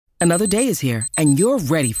Another day is here, and you're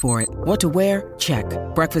ready for it. What to wear? Check.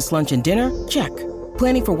 Breakfast, lunch, and dinner? Check.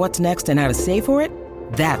 Planning for what's next and how to save for it?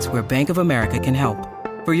 That's where Bank of America can help.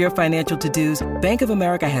 For your financial to-dos, Bank of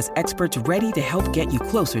America has experts ready to help get you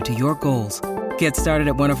closer to your goals. Get started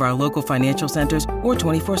at one of our local financial centers or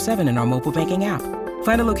 24/7 in our mobile banking app.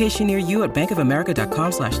 Find a location near you at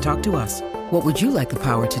bankofamerica.com/talktous. What would you like the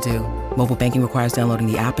power to do? Mobile banking requires downloading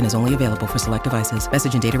the app and is only available for select devices.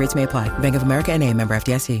 Message and data rates may apply. Bank of America N.A., member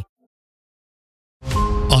FDIC.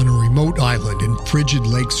 On a remote island in frigid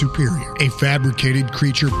Lake Superior, a fabricated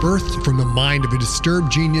creature birthed from the mind of a disturbed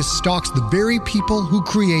genius stalks the very people who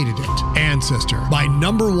created it. Ancestor, by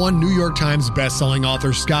 #1 New York Times bestselling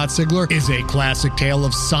author Scott Sigler, is a classic tale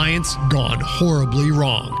of science gone horribly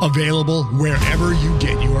wrong. Available wherever you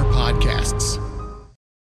get your podcasts.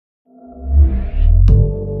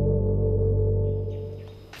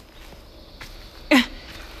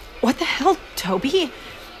 What the hell, Toby?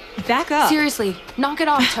 Back up. Seriously, knock it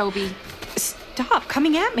off, Toby. Stop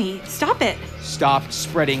coming at me. Stop it. Stop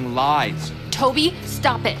spreading lies. Toby,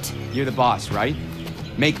 stop it. You're the boss, right?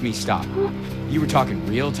 Make me stop. You were talking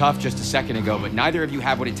real tough just a second ago, but neither of you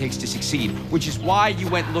have what it takes to succeed, which is why you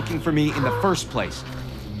went looking for me in the first place.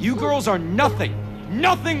 You girls are nothing.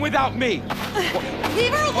 Nothing without me.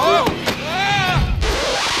 Leave her alone!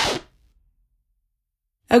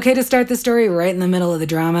 Okay to start the story right in the middle of the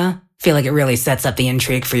drama? Feel like it really sets up the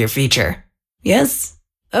intrigue for your feature. Yes?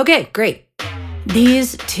 Okay, great.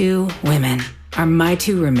 These two women are my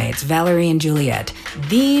two roommates, Valerie and Juliet,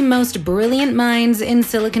 the most brilliant minds in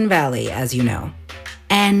Silicon Valley, as you know.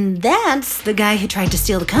 And that's the guy who tried to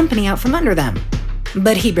steal the company out from under them.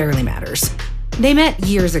 But he barely matters. They met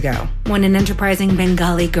years ago when an enterprising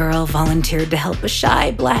Bengali girl volunteered to help a shy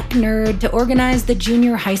black nerd to organize the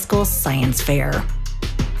junior high school science fair.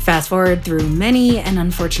 Fast forward through many an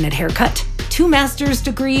unfortunate haircut, 2 master's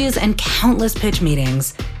degrees, and countless pitch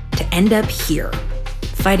meetings to end up here,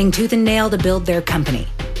 fighting tooth and nail to build their company.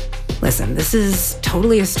 Listen, this is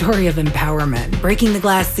totally a story of empowerment, breaking the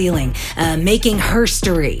glass ceiling, making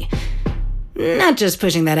herstory, not just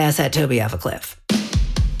pushing that asshat Toby off a cliff.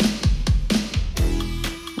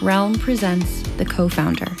 Realm presents The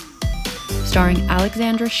Co-Founder, starring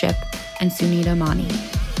Alexandra Shipp and Sunita Mani.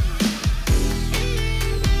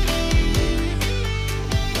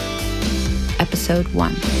 Episode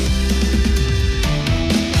 1.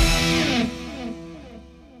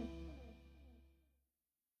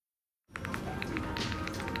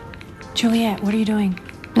 Juliet, what are you doing?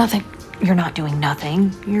 Nothing. You're not doing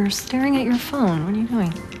nothing. You're staring at your phone. What are you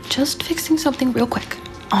doing? Just fixing something real quick.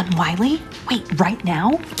 On Wiley? Wait, right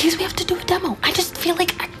now? In case we have to do a demo. I just feel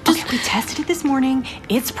like Okay, we tested it this morning.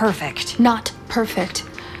 It's perfect. Not perfect.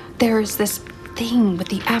 There's this thing with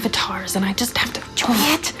the avatars, and I just have to...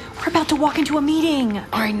 Juliet, we're about to walk into a meeting.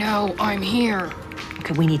 I know, I'm here.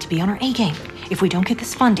 Okay, we need to be on our A game. If we don't get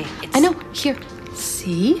this funding, it's... I know, here.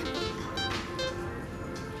 See?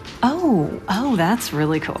 Oh, that's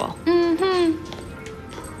really cool.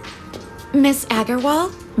 Miss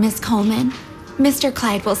Agarwal, Miss Coleman, Mr.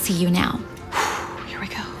 Clyde will see you now. Here we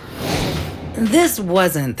go. This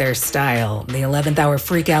wasn't their style, the 11th hour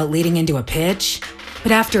freakout leading into a pitch.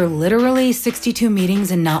 But after literally 62 meetings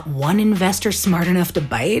and not one investor smart enough to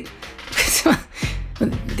bite,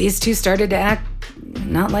 these two started to act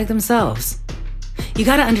not like themselves. You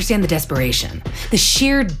gotta understand the desperation, the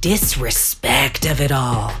sheer disrespect of it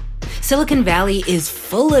all. Silicon Valley is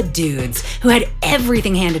full of dudes who had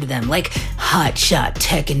everything handed to them, like hotshot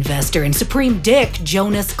tech investor and supreme dick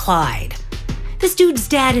Jonas Clyde. This dude's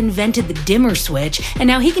dad invented the dimmer switch, and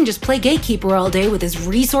now he can just play gatekeeper all day with his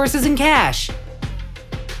resources and cash.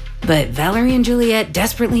 But Valerie and Juliet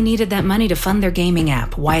desperately needed that money to fund their gaming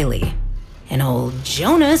app, Wiley. And old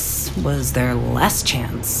Jonas was their last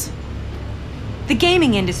chance. The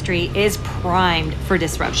gaming industry is primed for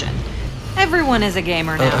disruption. Everyone is a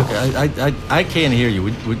gamer now. Okay, I can't hear you.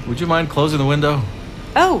 Would you mind closing the window?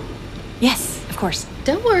 Oh, yes, of course.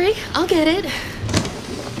 Don't worry, I'll get it.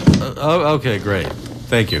 Okay, great.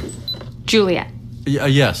 Thank you. Juliet.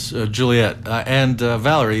 Yes, Juliet. And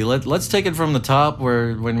Valerie, let's take it from the top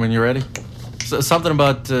when you're ready. Something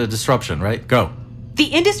about disruption, right? Go. The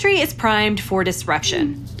industry is primed for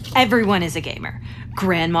disruption. Everyone is a gamer.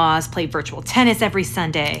 Grandmas play virtual tennis every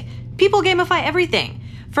Sunday. People gamify everything,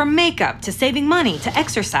 from makeup to saving money to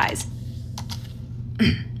exercise.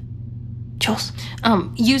 Jules?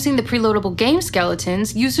 Using the preloadable game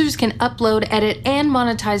skeletons, users can upload, edit, and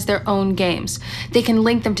monetize their own games. They can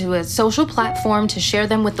link them to a social platform to share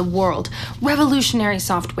them with the world. Revolutionary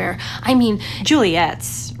software. I mean...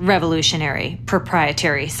 Juliet's revolutionary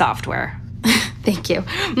proprietary software. Thank you.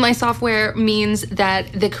 My software means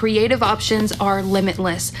that the creative options are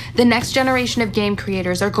limitless. The next generation of game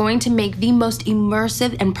creators are going to make the most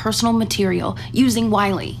immersive and personal material using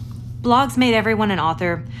Wiley. Blogs made everyone an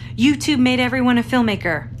author. YouTube made everyone a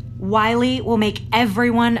filmmaker. Wiley will make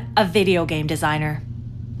everyone a video game designer.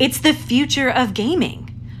 It's the future of gaming.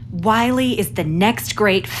 Wiley is the next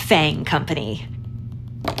great FANG company.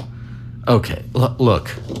 Okay,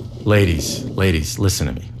 look, ladies, listen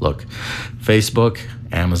to me. Look, Facebook,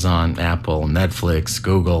 Amazon, Apple, Netflix,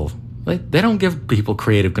 Google, they don't give people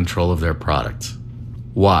creative control of their products.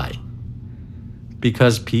 Why?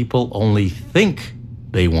 Because people only think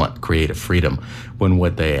they want creative freedom when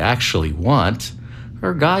what they actually want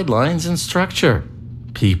are guidelines and structure.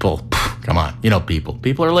 People, come on,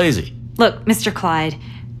 people are lazy. Look, Mr. Clyde,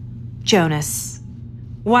 Jonas,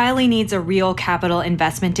 Wiley needs a real capital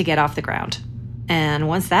investment to get off the ground. And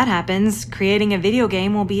once that happens, creating a video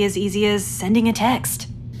game will be as easy as sending a text.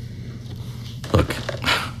 Look,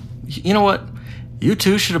 you know what? You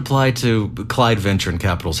two should apply to Clyde Venture and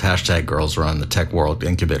Capital's #Girls Run the Tech World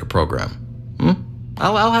Incubator Program.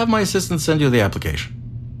 I'll have my assistant send you the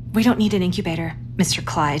application. We don't need an incubator, Mr.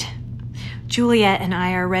 Clyde. Juliet and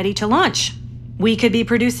I are ready to launch. We could be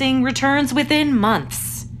producing returns within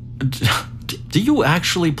months. Do you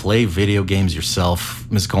actually play video games yourself,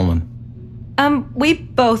 Miss Coleman? We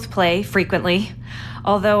both play frequently,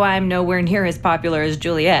 although I'm nowhere near as popular as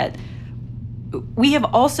Juliet. We have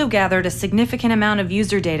also gathered a significant amount of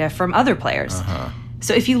user data from other players.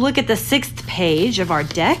 So if you look at the 6th page of our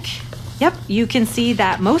deck, yep, you can see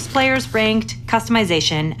that most players ranked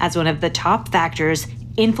customization as one of the top factors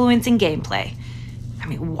influencing gameplay. I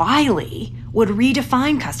mean, Wiley would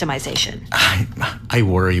redefine customization. I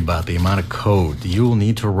worry about the amount of code you'll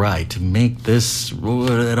need to write to make this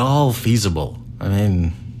at all feasible. I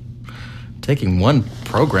mean, taking one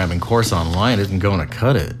programming course online isn't going to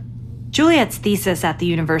cut it. Juliet's thesis at the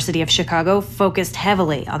University of Chicago focused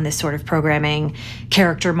heavily on this sort of programming,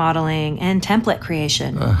 character modeling, and template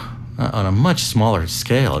creation. On a much smaller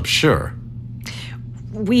scale, I'm sure.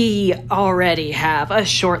 We already have a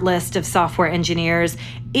short list of software engineers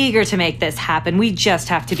eager to make this happen. We just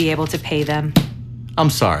have to be able to pay them. I'm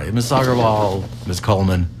sorry, Ms. Agarwal, Ms.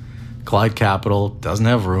 Coleman, Clyde Capital doesn't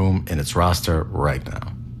have room in its roster right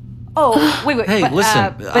now. Oh, wait. Hey,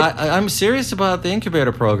 listen, I'm serious about the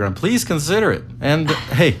incubator program. Please consider it. And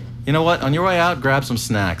hey, you know what? On your way out, grab some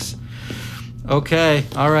snacks. Okay,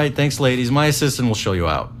 all right, thanks, ladies. My assistant will show you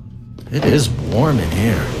out. It is warm in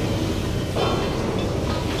here.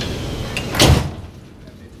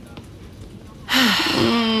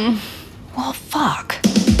 Well, fuck.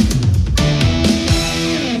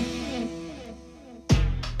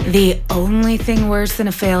 The only thing worse than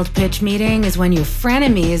a failed pitch meeting is when your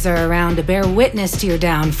frenemies are around to bear witness to your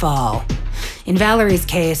downfall. In Valerie's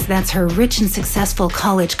case, that's her rich and successful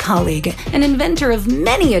college colleague, an inventor of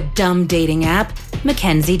many a dumb dating app,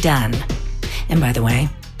 Mackenzie Dunn. And by the way,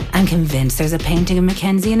 I'm convinced there's a painting of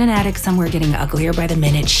Mackenzie in an attic somewhere getting uglier by the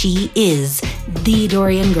minute. She is the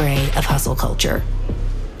Dorian Gray of hustle culture.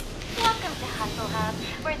 Welcome to Hustle Hub,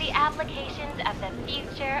 where the applications of the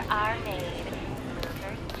future are made.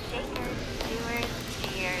 Movers, shakers, doers,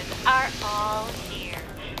 cheers are all here.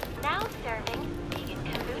 Now serving vegan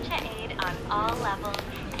kombucha aid on all levels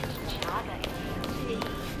and chaga infused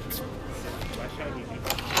tea.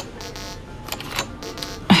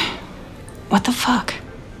 What the fuck?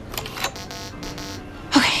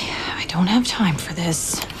 Okay, I don't have time for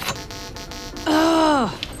this. Ugh,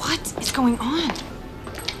 what is going on?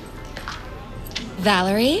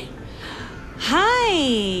 Valerie?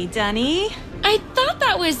 Hi, Dunny. I thought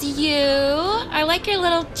that was you. I like your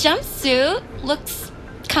little jumpsuit. Looks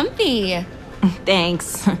comfy.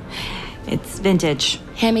 Thanks. It's vintage.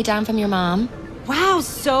 Hand me down from your mom. Wow,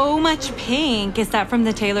 so much pink. Is that from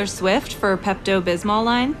the Taylor Swift for Pepto-Bismol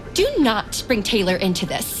line? Do not bring Taylor into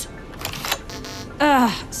this.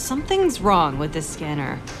 Something's wrong with this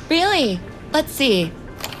scanner. Really? Let's see.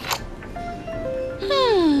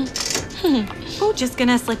 Oh, just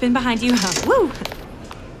gonna slip in behind you, huh? Woo!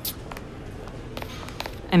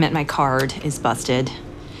 I meant my card is busted.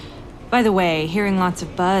 By the way, hearing lots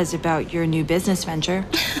of buzz about your new business venture.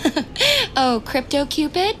 Oh, Crypto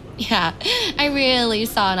Cupid? Yeah, I really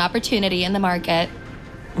saw an opportunity in the market.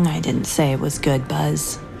 I didn't say it was good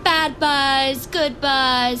buzz. Bad buzz, good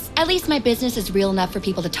buzz. At least my business is real enough for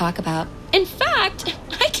people to talk about. In fact,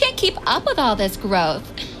 I can't keep up with all this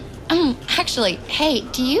growth. Actually, hey,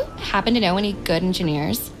 do you happen to know any good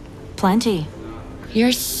engineers? Plenty.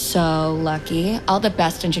 You're so lucky. All the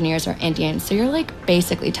best engineers are Indian, so you're like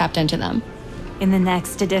basically tapped into them. In the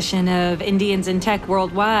next edition of Indians in Tech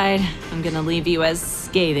Worldwide, I'm gonna leave you a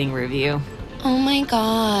scathing review. Oh my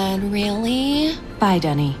god, really? Bye,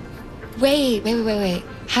 Dunny. Wait.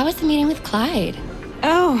 How was the meeting with Clyde?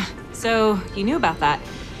 Oh, so you knew about that.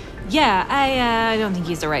 Yeah, I don't think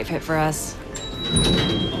he's the right fit for us.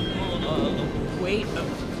 Wait,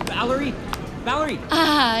 Valerie?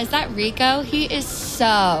 Is that Rico? He is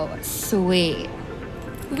so sweet.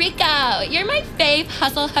 Rico, you're my fave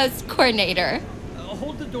hustle host coordinator.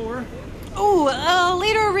 Hold the door. Oh,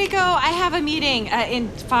 later, Rico. I have a meeting in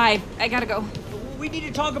 5. I gotta go. We need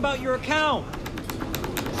to talk about your account.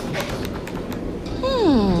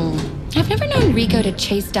 I've never known Rico to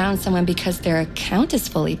chase down someone because their account is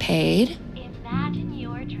fully paid. Imagine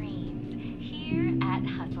your dreams here at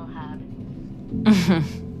Hustle Hub.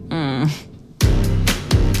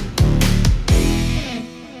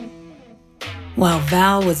 While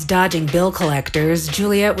Val was dodging bill collectors,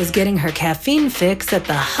 Juliet was getting her caffeine fix at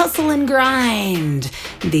the Hustle and Grind,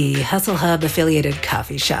 the Hustle Hub affiliated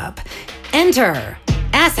coffee shop. Enter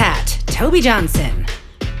Asshat Toby Johnson.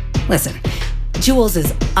 Listen, Jules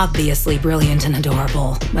is obviously brilliant and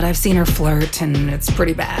adorable, but I've seen her flirt and it's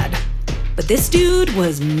pretty bad. But this dude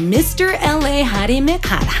was Mr. L.A. Hottie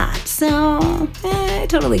McHot, so I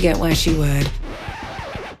totally get why she would.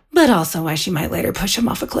 But also why she might later push him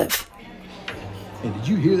off a cliff. Hey, did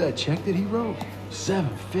you hear that check that he wrote? 7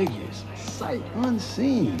 figures. Sight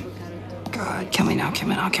unseen. God, kill me now, kill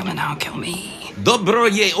me now, kill me now, kill me.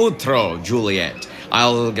 Dobroye utro, Juliet.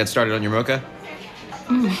 I'll get started on your mocha.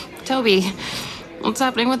 Toby, what's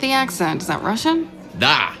happening with the accent? Is that Russian?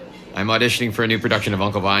 Da! I'm auditioning for a new production of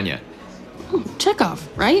Uncle Vanya. Chekhov,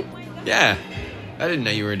 right? Yeah. I didn't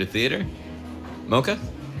know you were into theater. Mocha?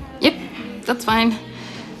 Yep, that's fine.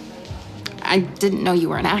 I didn't know you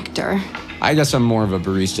were an actor. I guess I'm more of a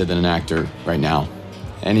barista than an actor right now.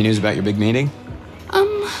 Any news about your big meeting?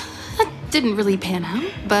 That didn't really pan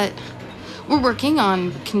out, but we're working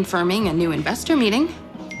on confirming a new investor meeting.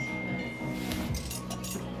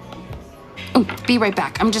 Oh, be right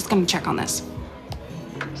back. I'm just gonna check on this.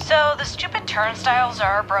 So the stupid turnstiles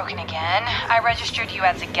are broken again. I registered you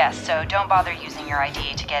as a guest, so don't bother using your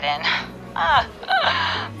ID to get in.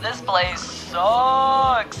 This place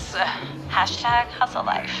sucks. Hashtag hustle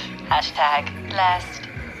life. Hashtag blessed.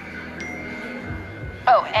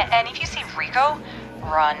 Oh, and if you see Rico,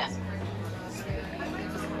 run.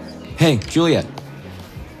 Hey, Juliet.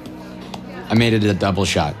 I made it a double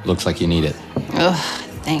shot. Looks like you need it. Ugh,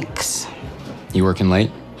 thanks. You working late?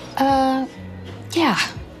 Yeah.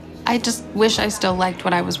 I just wish I still liked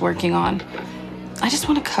what I was working on. I just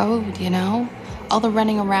want to code, you know? All the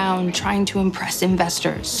running around, trying to impress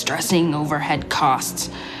investors, stressing overhead costs.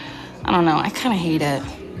 I don't know, I kind of hate it.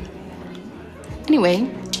 Anyway,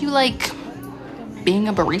 do you like being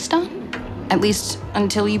a barista? At least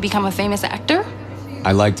until you become a famous actor?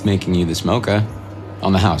 I liked making you this mocha.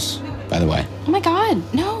 On the house, by the way. Oh my god,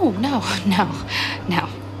 no.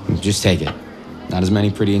 Just take it. Not as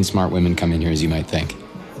many pretty and smart women come in here as you might think.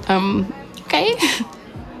 Okay.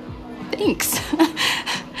 Thanks.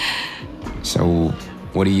 So,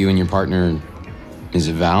 what do you and your partner, is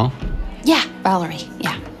it Val? Yeah, Valerie,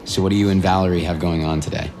 yeah. So what do you and Valerie have going on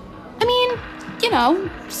today? I mean, you know,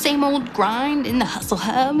 same old grind in the Hustle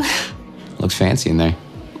Hub. Looks fancy in there.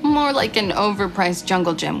 More like an overpriced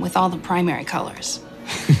jungle gym with all the primary colors.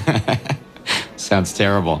 Sounds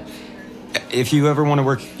terrible. If you ever want to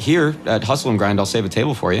work here at Hustle and Grind, I'll save a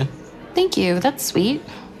table for you. Thank you, that's sweet.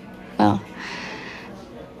 Well,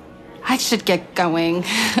 I should get going.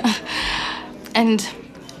 And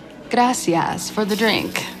gracias for the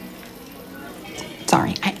drink.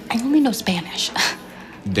 Sorry, I only know Spanish.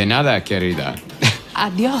 De nada, querida.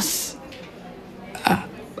 Adios.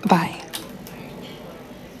 Bye.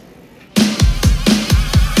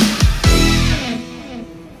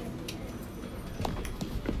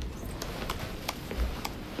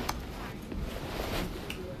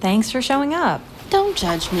 Thanks for showing up. Don't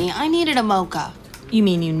judge me. I needed a mocha. You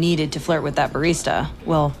mean you needed to flirt with that barista?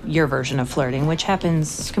 Well, your version of flirting, which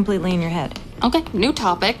happens completely in your head. Okay, new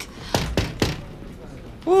topic.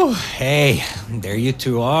 Ooh, hey, there you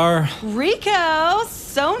two are. Rico,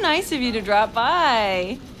 so nice of you to drop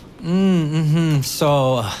by.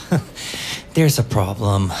 So, there's a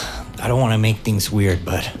problem. I don't want to make things weird,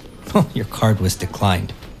 but your card was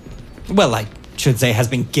declined. Well, I should say has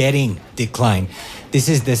been getting declined. This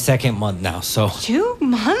is the 2nd month now, so... 2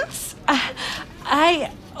 months?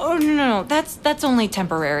 Oh, no, that's only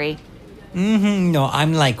temporary. No,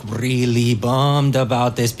 I'm like really bummed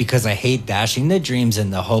about this because I hate dashing the dreams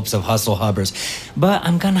and the hopes of hustle hubbers. But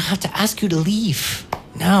I'm gonna have to ask you to leave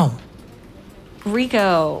now.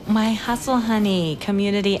 Rico, my hustle honey,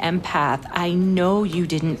 community empath, I know you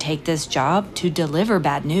didn't take this job to deliver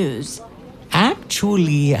bad news.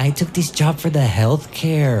 Actually, I took this job for the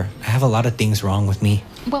healthcare. I have a lot of things wrong with me.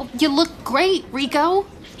 Well, you look great, Rico.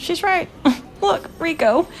 She's right. Look,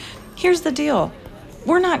 Rico, here's the deal.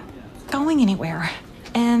 We're not going anywhere,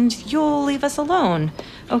 and you'll leave us alone,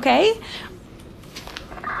 okay?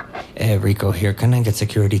 Rico, here, can I get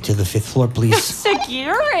security to the 5th floor, please?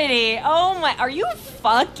 Security? Oh my, are you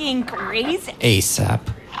fucking crazy? ASAP.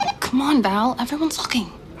 Come on, Val, everyone's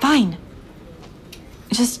looking. Fine.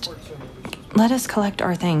 Just let us collect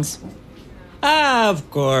our things. Of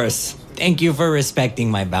course. Thank you for respecting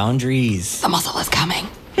my boundaries. The muscle is coming.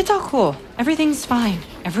 It's all cool. Everything's fine.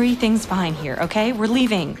 Everything's fine here, okay? We're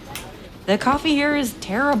leaving. The coffee here is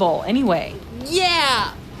terrible anyway.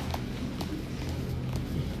 Yeah!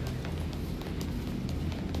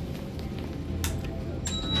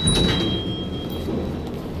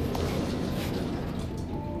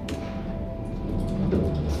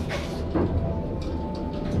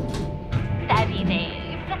 Savvy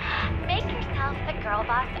babes, make yourself the girl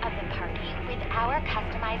boss of the party with our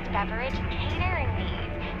customized beverage catering needs.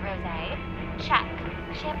 Rosé, check.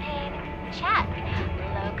 Champagne, check.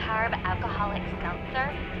 Low-carb alcoholic seltzer,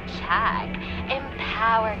 check.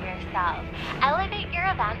 Empower yourself. Elevate your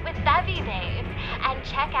event with Bevy Babes. And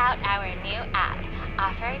check out our new app,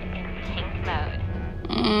 offered in kink mode.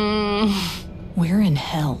 We're in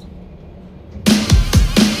hell.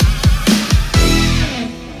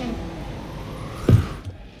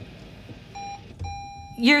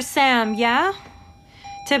 You're Sam, yeah?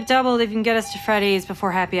 Tip doubled if you can get us to Freddy's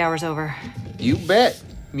before happy hour's over. You bet.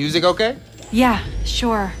 Music okay? Yeah,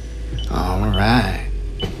 sure. All right.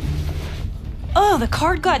 Oh, the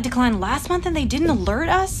card got declined last month and they didn't alert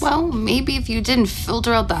us? Well, maybe if you didn't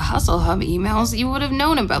filter out the Hustle Hub emails, you would have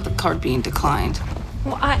known about the card being declined.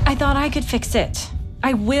 Well, I thought I could fix it.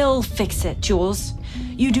 I will fix it, Jules.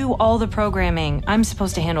 You do all the programming. I'm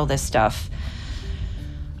supposed to handle this stuff.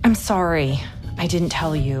 I'm sorry I didn't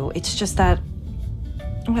tell you. It's just that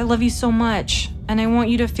I love you so much, and I want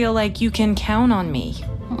you to feel like you can count on me.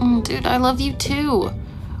 Dude, I love you too.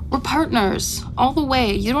 We're partners, all the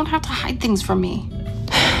way. You don't have to hide things from me.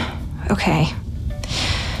 Okay.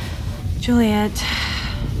 Juliet,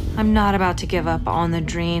 I'm not about to give up on the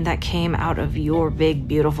dream that came out of your big,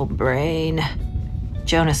 beautiful brain.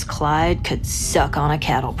 Jonas Clyde could suck on a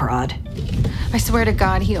cattle prod. I swear to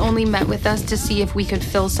God, he only met with us to see if we could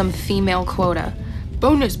fill some female quota.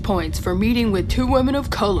 Bonus points for meeting with 2 women of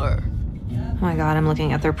color. Oh my God, I'm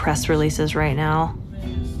looking at their press releases right now.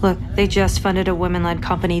 Look, they just funded a women-led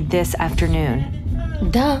company this afternoon.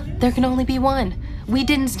 Duh, there can only be one. We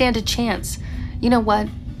didn't stand a chance. You know what?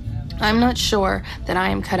 I'm not sure that I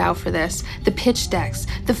am cut out for this. The pitch decks,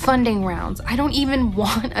 the funding rounds. I don't even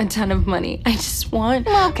want a ton of money. I just want...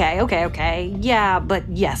 Okay. Yeah, but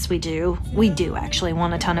yes, we do. We do actually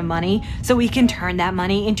want a ton of money, so we can turn that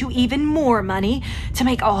money into even more money to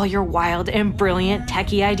make all your wild and brilliant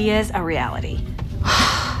techie ideas a reality.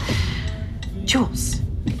 Jules,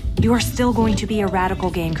 you are still going to be a radical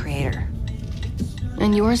game creator.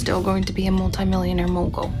 And you are still going to be a multimillionaire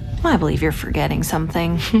mogul. I believe you're forgetting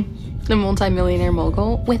something. The multimillionaire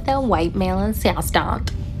mogul with a white male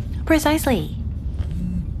assistant. Precisely.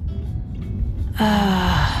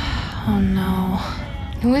 Oh no.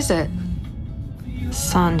 Who is it?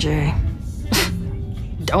 Sanjay.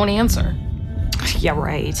 Don't answer. Yeah,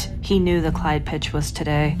 right. He knew the Clyde pitch was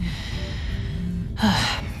today.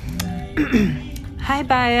 Hi,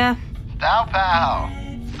 Baya. Down, pal.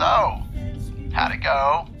 So, how'd it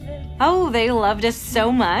go? Oh, they loved us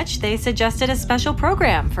so much, they suggested a special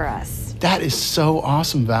program for us. That is so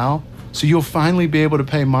awesome, Val. So you'll finally be able to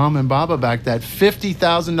pay Mom and Baba back that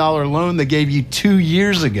 $50,000 loan they gave you 2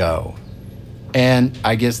 years ago. And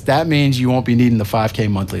I guess that means you won't be needing the $5K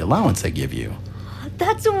monthly allowance they give you.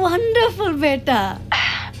 That's wonderful, beta.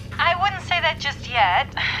 I wouldn't say that just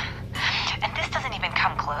yet. And this doesn't even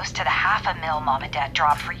come close to the $500,000 Mom and Dad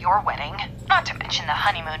dropped for your wedding. Not to mention the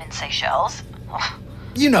honeymoon in Seychelles.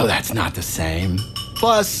 You know that's not the same.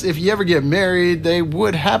 Plus, if you ever get married, they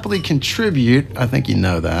would happily contribute. I think you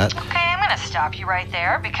know that. Okay, I'm gonna stop you right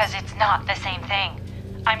there because it's not the same thing.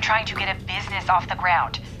 I'm trying to get a business off the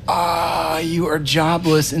ground. You are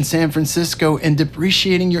jobless in San Francisco and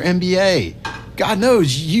depreciating your MBA. God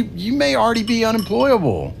knows, you may already be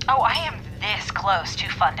unemployable. Oh, I am this close to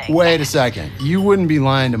funding. Wait a second. You wouldn't be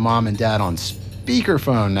lying to Mom and Dad on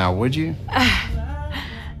speakerphone now, would you?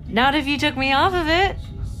 Not if you took me off of it.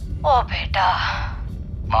 Oh, beta.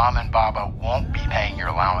 Mom and Baba won't be paying your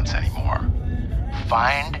allowance anymore.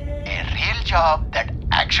 Find a real job that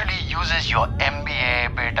actually uses your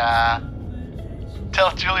MBA, beta.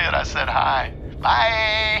 Tell Juliet I said hi.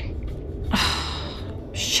 Bye.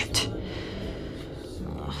 Shit.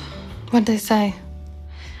 What'd they say?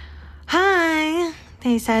 Hi.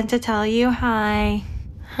 They said to tell you hi.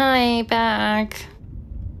 Hi, back.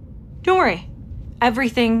 Don't worry.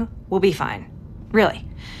 Everything will be fine. Really.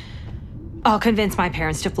 I'll convince my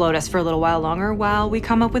parents to float us for a little while longer while we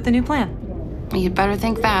come up with a new plan. You'd better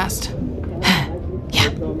think fast.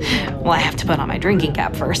 Yeah. Well, I have to put on my drinking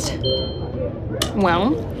cap first.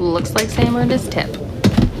 Well, looks like Sam earned his tip.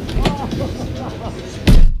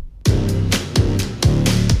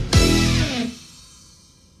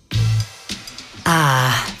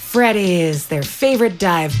 Freddy's, their favorite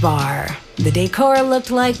dive bar. The decor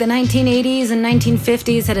looked like the 1980s and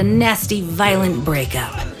 1950s had a nasty, violent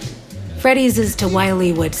breakup. Freddy's is to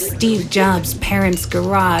Wiley what Steve Jobs' parents'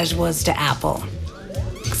 garage was to Apple.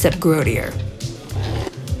 Except grodier.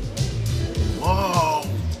 Whoa.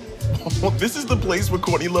 This is the place where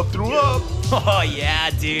Courtney Love threw up. Oh,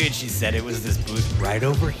 yeah, dude. She said it was this booth right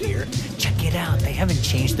over here. Check it out. They haven't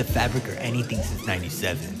changed the fabric or anything since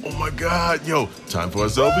 '97. Oh, my God. Yo, time for a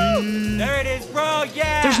selfie. There it is, bro.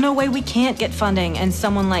 Yeah. There's no way we can't get funding and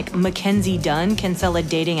someone like Mackenzie Dunn can sell a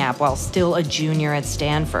dating app while still a junior at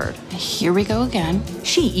Stanford. Here we go again.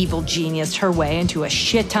 She evil geniused her way into a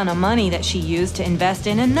shit ton of money that she used to invest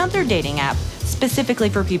in another dating app, specifically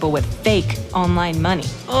for people with fake online money.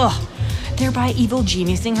 Ugh. Thereby evil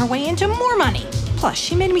geniusing her way into more money. Plus,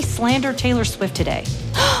 she made me slander Taylor Swift today.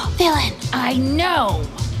 Villain, I know.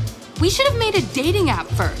 We should have made a dating app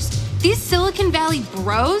first. These Silicon Valley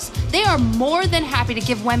bros, they are more than happy to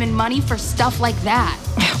give women money for stuff like that.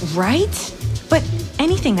 Right? But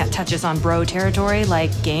anything that touches on bro territory, like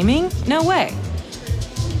gaming, no way.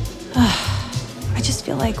 I just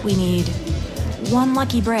feel like we need one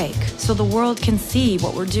lucky break so the world can see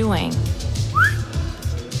what we're doing.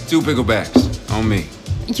 2 picklebacks on me.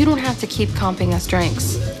 You don't have to keep comping us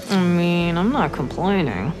drinks. I mean, I'm not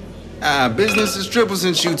complaining. Business is triple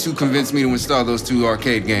since you two convinced me to install those 2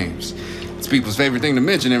 arcade games. It's people's favorite thing to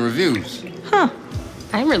mention in reviews. Huh.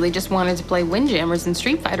 I really just wanted to play Windjammers and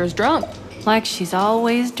Street Fighters drunk. Like she's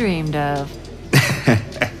always dreamed of.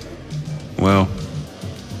 Well,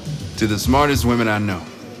 to the smartest women I know.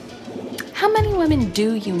 How many women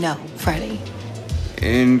do you know, Freddie?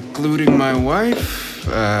 Including my wife?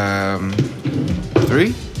 3?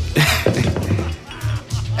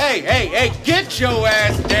 Hey, get your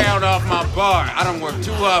ass down off my bar. I don't work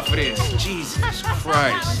too hard for this. Jesus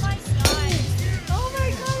Christ.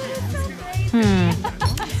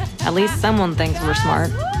 At least someone thinks we're smart.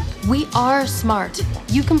 We are smart.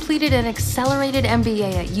 You completed an accelerated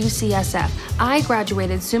MBA at UCSF. I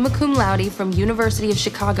graduated summa cum laude from University of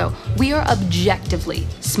Chicago. We are objectively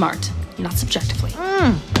smart, not subjectively.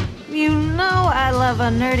 You know I love a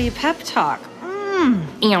nerdy pep talk.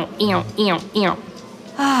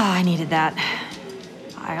 I needed that.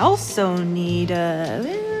 I also need,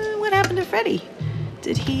 what happened to Freddie?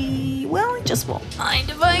 Did he, well, he just won't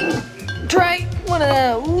mind if I try one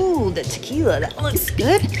of the tequila. That looks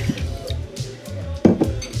good.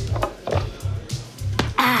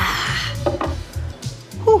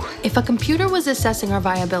 Whew. If a computer was assessing our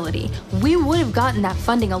viability, we would have gotten that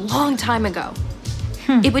funding a long time ago.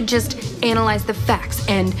 It would just analyze the facts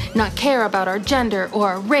and not care about our gender or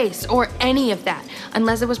our race or any of that,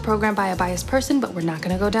 unless it was programmed by a biased person, but we're not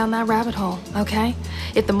gonna go down that rabbit hole, okay?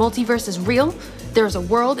 If the multiverse is real, there's a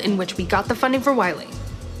world in which we got the funding for Wiley.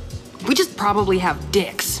 We just probably have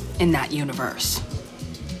dicks in that universe.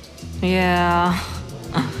 Yeah,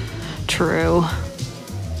 true.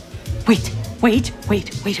 Wait.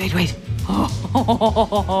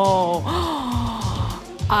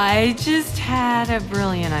 I just had a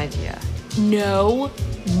brilliant idea. No.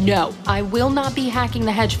 I will not be hacking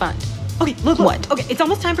the hedge fund. Okay, look. What? Okay, it's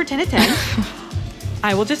almost time for 10 at 10.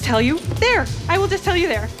 I will just tell you there.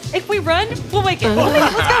 If we run, we'll make it.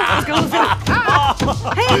 Let's go.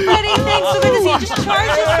 Hey, Freddie, thanks. So good to see you. Just charge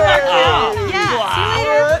us to our account. Yeah, see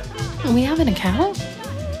you later. We have an account?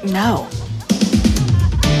 No.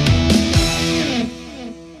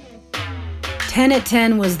 10 at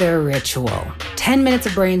 10 was their ritual. 10 minutes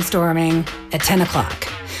of brainstorming at 10 o'clock.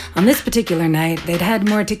 On this particular night, they'd had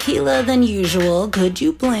more tequila than usual. Could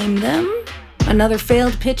you blame them? Another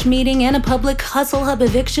failed pitch meeting and a public hustle hub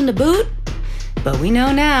eviction to boot? But we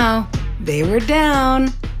know now, they were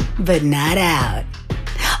down, but not out.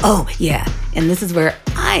 Oh, yeah, and this is where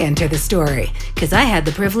I enter the story, because I had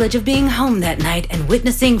the privilege of being home that night and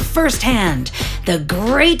witnessing firsthand the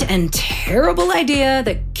great and terrible idea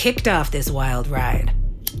that kicked off this wild ride.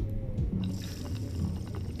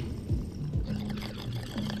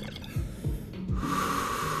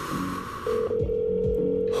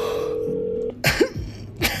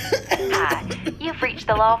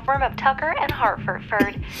 the law firm of Tucker and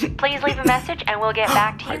Hartford. Please leave a message and we'll get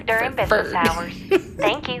back to you during business hours.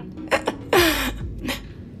 Thank you.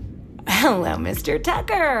 Hello, Mr.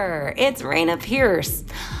 Tucker. It's Raina Pierce.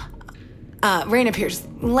 Raina Pierce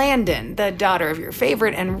Landon, the daughter of your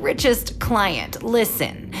favorite and richest client.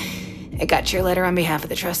 Listen, I got your letter on behalf of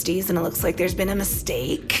the trustees, and it looks like there's been a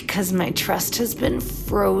mistake, because my trust has been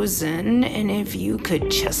frozen, and if you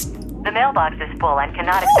could just... The mailbox is full and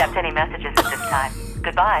cannot accept any messages at this time.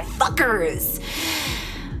 Goodbye. Fuckers!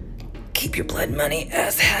 Keep your blood money,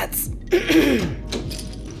 asshats.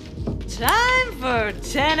 Time for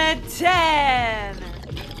 10 at 10.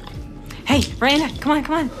 Hey, Raina, come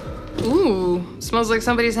on. Ooh, smells like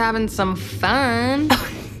somebody's having some fun.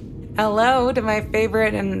 Hello to my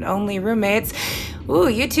favorite and only roommates. Ooh,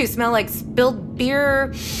 you two smell like spilled beer,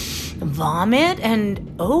 vomit,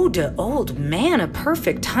 and ode to old man. A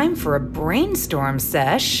perfect time for a brainstorm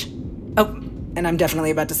sesh. Oh, and I'm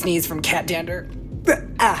definitely about to sneeze from cat dander.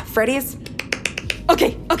 Freddy's?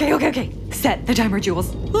 Okay. Set the timer,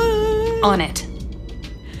 Jules. On it.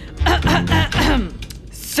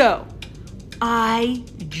 So, I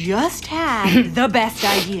just had the best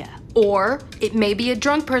idea. Or it may be a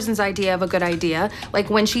drunk person's idea of a good idea, like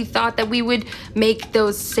when she thought that we would make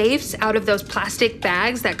those safes out of those plastic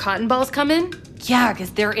bags that cotton balls come in. Yeah,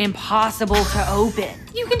 because they're impossible to open.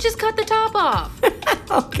 You can just cut the top off.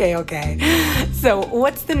 Okay. So,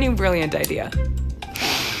 what's the new brilliant idea?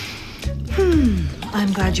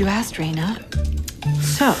 I'm glad you asked, Raina.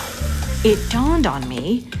 So, it dawned on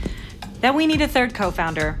me that we need a third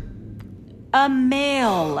co-founder. A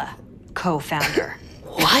male co-founder.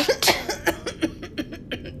 What?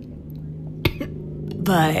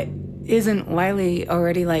 But isn't Wiley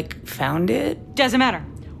already, founded? Doesn't matter.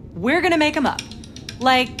 We're gonna make him up.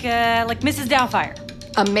 Like Mrs. Doubtfire.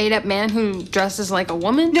 A made-up man who dresses like a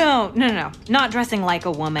woman? No. Not dressing like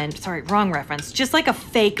a woman. Sorry, wrong reference. Just like a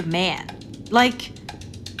fake man. Like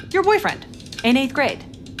your boyfriend in 8th grade.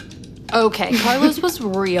 Okay, Carlos was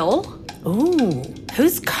real. Ooh,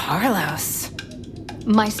 who's Carlos?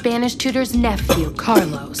 My Spanish tutor's nephew,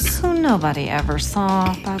 Carlos. Who nobody ever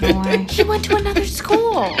saw, by the way. He went to another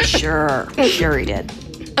school. Sure he did.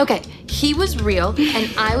 Okay, he was real,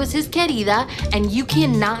 and I was his querida, and you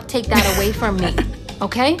cannot take that away from me,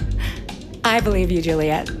 okay? I believe you,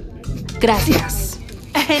 Juliet. Gracias.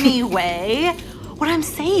 Anyway, what I'm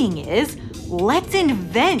saying is, let's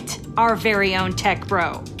invent our very own tech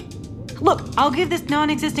bro. Look, I'll give this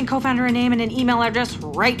non-existent co-founder a name and an email address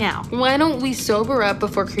right now. Why don't we sober up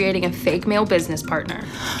before creating a fake male business partner?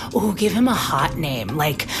 Ooh, give him a hot name,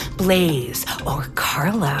 like Blaze or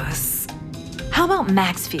Carlos. How about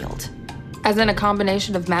Maxfield? As in a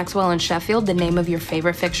combination of Maxwell and Sheffield, the name of your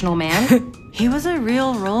favorite fictional man? He was a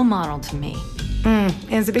real role model to me.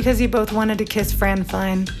 Is it because you both wanted to kiss Fran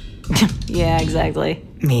Fine? Yeah, exactly.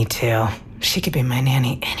 Me too. She could be my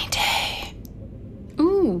nanny any day.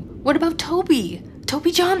 Ooh, what about Toby?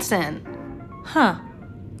 Toby Johnson. Huh.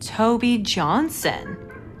 Toby Johnson.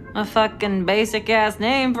 A fucking basic-ass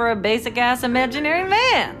name for a basic-ass imaginary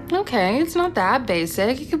man. Okay, it's not that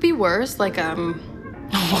basic. It could be worse, like,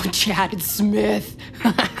 Chad Smith.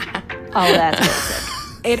 Oh, that's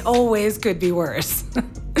basic. It always could be worse.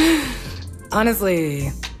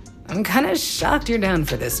 Honestly, I'm kind of shocked you're down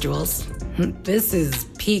for this, Jules. This is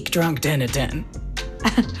peak drunk 10 at 10.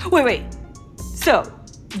 Wait. So,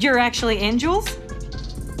 you're actually in, Jules?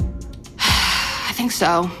 I think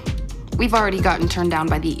so. We've already gotten turned down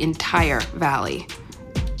by the entire valley.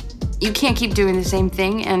 You can't keep doing the same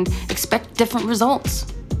thing and expect different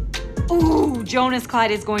results. Ooh, Jonas Clyde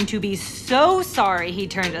is going to be so sorry he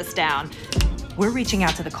turned us down. We're reaching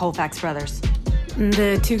out to the Colfax brothers.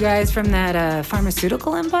 The two guys from that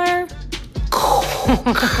pharmaceutical empire?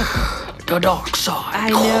 The dark side. I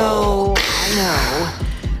know.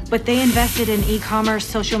 But they invested in e-commerce,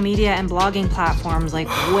 social media, and blogging platforms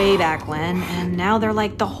way back when, and now they're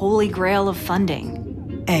like the holy grail of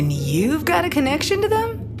funding. And you've got a connection to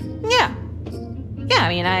them? Yeah, I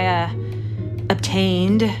mean, I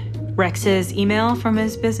obtained Rex's email from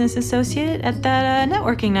his business associate at that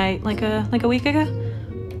networking night like a week ago.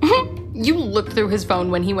 You looked through his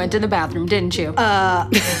phone when he went to the bathroom, didn't you?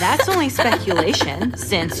 That's only speculation,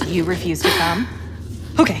 since you refused to come.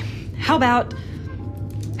 Okay, how about...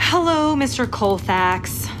 Hello, Mr.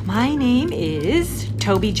 Colfax. My name is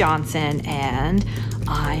Toby Johnson, and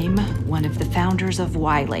I'm one of the founders of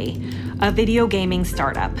Wiley, a video gaming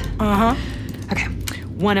startup. Okay.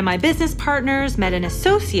 One of my business partners met an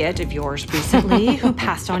associate of yours recently who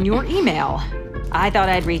passed on your email. I thought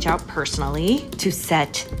I'd reach out personally to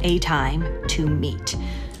set a time to meet.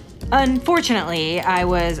 Unfortunately, I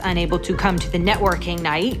was unable to come to the networking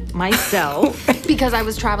night myself. Because I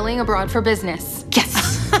was traveling abroad for business. Yes!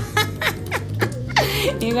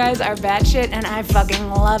 You guys are batshit and I fucking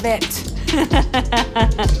love it.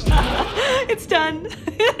 It's done.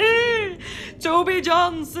 Toby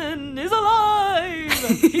Johnson is alive!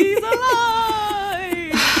 He's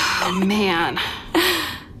alive! Oh, man.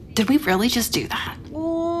 Did we really just do that?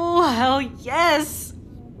 Oh, hell yes.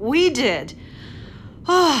 We did.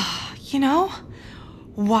 Oh, you know,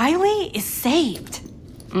 Wiley is saved.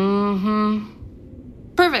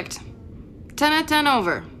 Perfect. 10 out of 10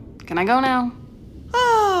 over. Can I go now?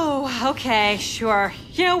 Oh, okay, sure.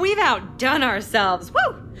 You know, we've outdone ourselves.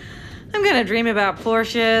 Woo! I'm gonna dream about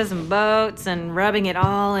Porsches and boats and rubbing it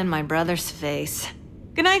all in my brother's face.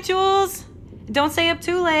 Good night, Jules. Don't stay up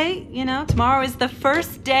too late. You know, tomorrow is the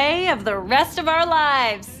first day of the rest of our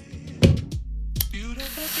lives.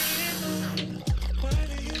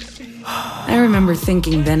 I remember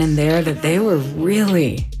thinking then and there that they were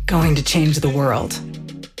really going to change the world.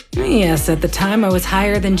 Yes, at the time I was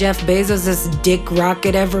higher than Jeff Bezos' dick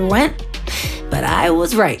rocket ever went, but I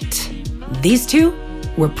was right. These two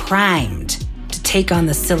were primed to take on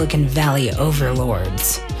the Silicon Valley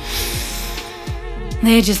overlords.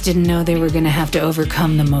 They just didn't know they were going to have to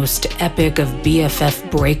overcome the most epic of BFF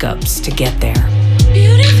breakups to get there.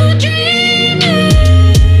 Beautiful dreamer.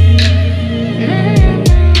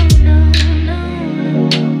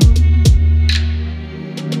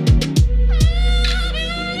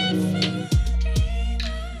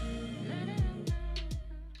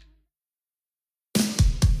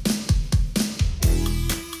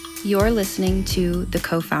 You're listening to The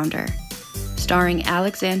Co-Founder, starring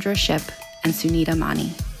Alexandra Shipp and Sunita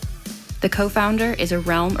Mani. The Co-Founder is a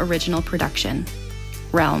Realm original production.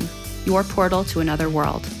 Realm, your portal to another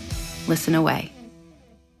world. Listen away.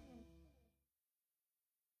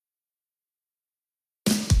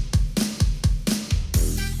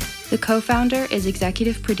 The Co-Founder is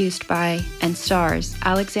executive produced by and stars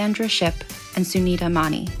Alexandra Shipp and Sunita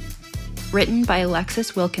Mani. Written by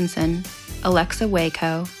Alexis Wilkinson, Alexa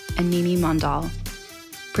Waco, and Mimi Mondal.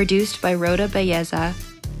 Produced by Rhoda Bayeza,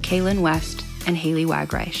 Kaylin West, and Haley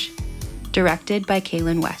Wagreich. Directed by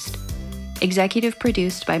Kaylin West. Executive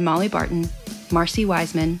produced by Molly Barton, Marcy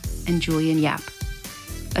Wiseman, and Julian Yap.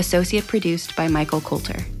 Associate produced by Michael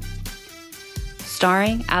Coulter.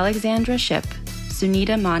 Starring Alexandra Shipp,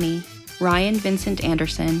 Sunita Mani, Ryan Vincent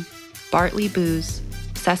Anderson, Bartley Booz,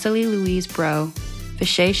 Cecily Louise Bro,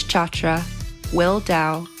 Vishesh Chatra, Will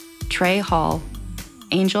Dow, Trey Hall,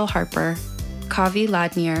 Angel Harper, Kavi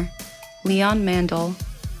Ladnier, Leon Mandel,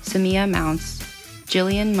 Samia Mounts,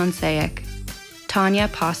 Jillian Monsaic, Tanya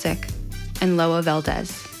Posick, and Loa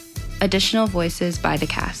Valdez. Additional voices by the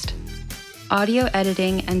cast. Audio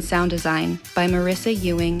editing and sound design by Marissa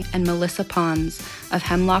Ewing and Melissa Pons of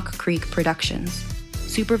Hemlock Creek Productions.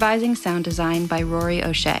 Supervising sound design by Rory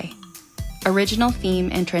O'Shea. Original theme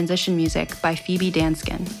and transition music by Phoebe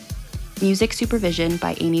Danskin. Music supervision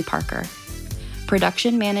by Amy Parker.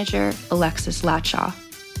 Production manager Alexis Latshaw.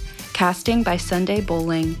 Casting by Sunday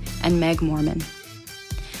Bowling and Meg Mormon.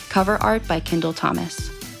 Cover art by Kendall Thomas.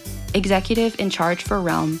 Executive in charge for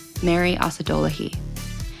Realm, Mary Asadolahi.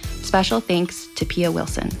 Special thanks to Pia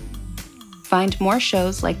Wilson. Find more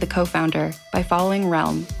shows like The Co-Founder by following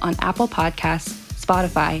Realm on Apple Podcasts,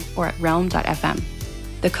 Spotify, or at realm.fm.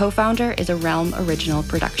 The Co-Founder is a Realm original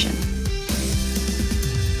production.